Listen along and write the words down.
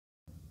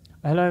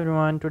Hello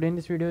everyone, today in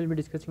this video we'll be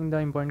discussing the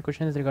important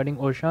questions regarding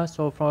OSHA.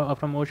 So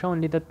from OSHA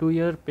only the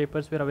 2-year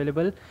papers were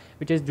available,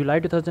 which is July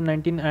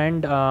 2019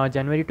 and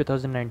January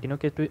 2019.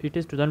 Okay, so it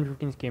is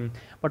 2015 scheme,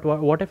 but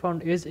what I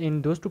found is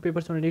in those two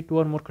papers only 2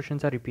 or more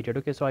questions are repeated.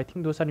 Okay, so I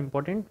think those are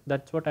important.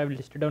 That's what I've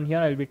listed down here.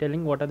 I'll be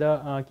telling what are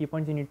the key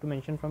points you need to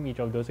mention from each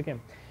of those. Okay,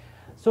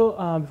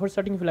 so before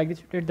starting, if you like this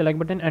video, hit the like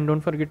button and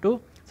don't forget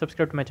to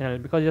subscribe to my channel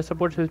because your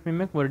support helps me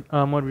make more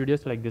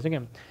videos like this. Okay,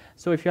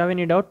 so if you have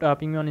any doubt,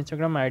 ping me on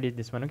Instagram. My ID is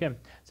this one. Okay,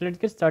 so let's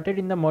get started.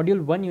 In the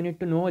module 1, you need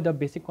to know the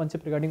basic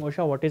concept regarding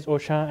OSHA, what is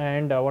OSHA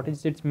and what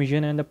is its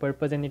mission and the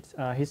purpose and its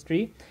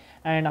history.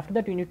 And after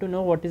that, you need to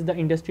know what is the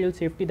industrial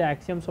safety, the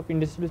axioms of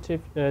industrial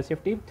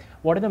safety,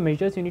 what are the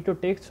measures you need to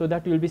take so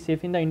that you will be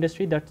safe in the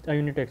industry. That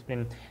you need to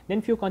explain.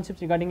 Then few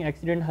concepts regarding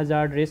accident,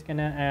 hazard, risk,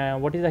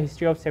 and what is the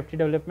history of safety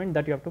development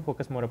that you have to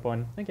focus more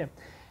upon. Okay,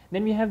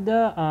 then we have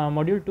the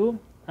module 2,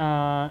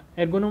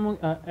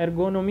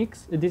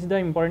 ergonomics. This is the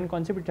important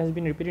concept. It has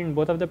been repeated in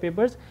both of the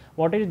papers.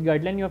 What is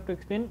guideline you have to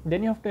explain.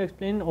 Then you have to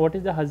explain what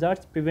is the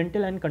hazards,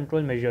 preventive and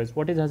control measures,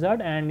 what is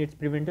hazard and its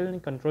preventive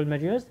and control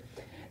measures.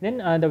 Then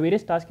the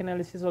various task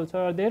analysis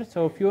also are there,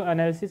 so few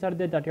analysis are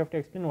there that you have to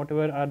explain,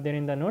 whatever are there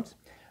in the notes.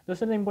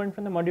 Those are the important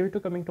from the module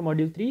 2. Coming to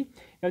module 3, you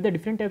have the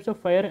different types of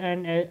fire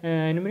and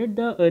enumerate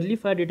the early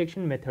fire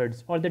detection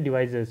methods or the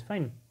devices.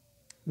 Fine.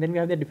 Then we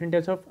have the different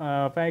types of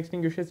fire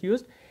extinguishers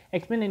used.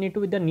 Explain any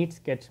two with the neat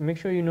sketch. Make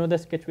sure you know the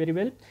sketch very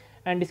well,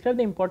 and describe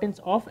the importance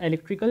of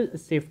electrical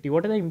safety.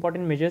 What are the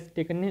important measures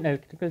taken in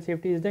electrical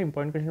safety is the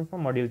important question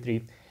from module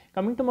 3.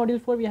 Coming to module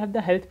 4, we have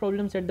the health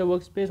problems at the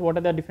workplace. What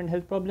are the different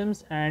health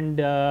problems, and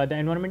the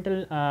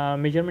environmental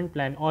measurement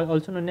plan,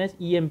 also known as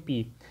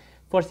EMP.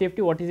 For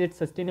safety, what is its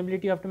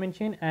sustainability you have to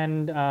mention,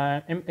 and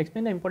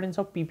explain the importance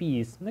of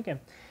PPEs. Okay.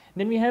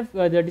 Then we have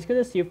discuss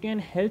the safety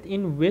and health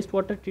in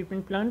wastewater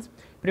treatment plants,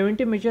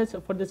 preventive measures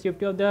for the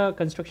safety of the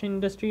construction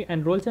industry,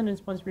 and roles and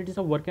responsibilities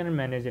of worker and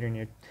manager in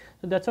it.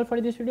 So that's all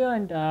for this video,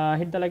 and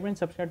hit the like button,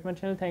 subscribe to my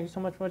channel. Thank you so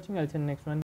much for watching. I'll see you in the next one.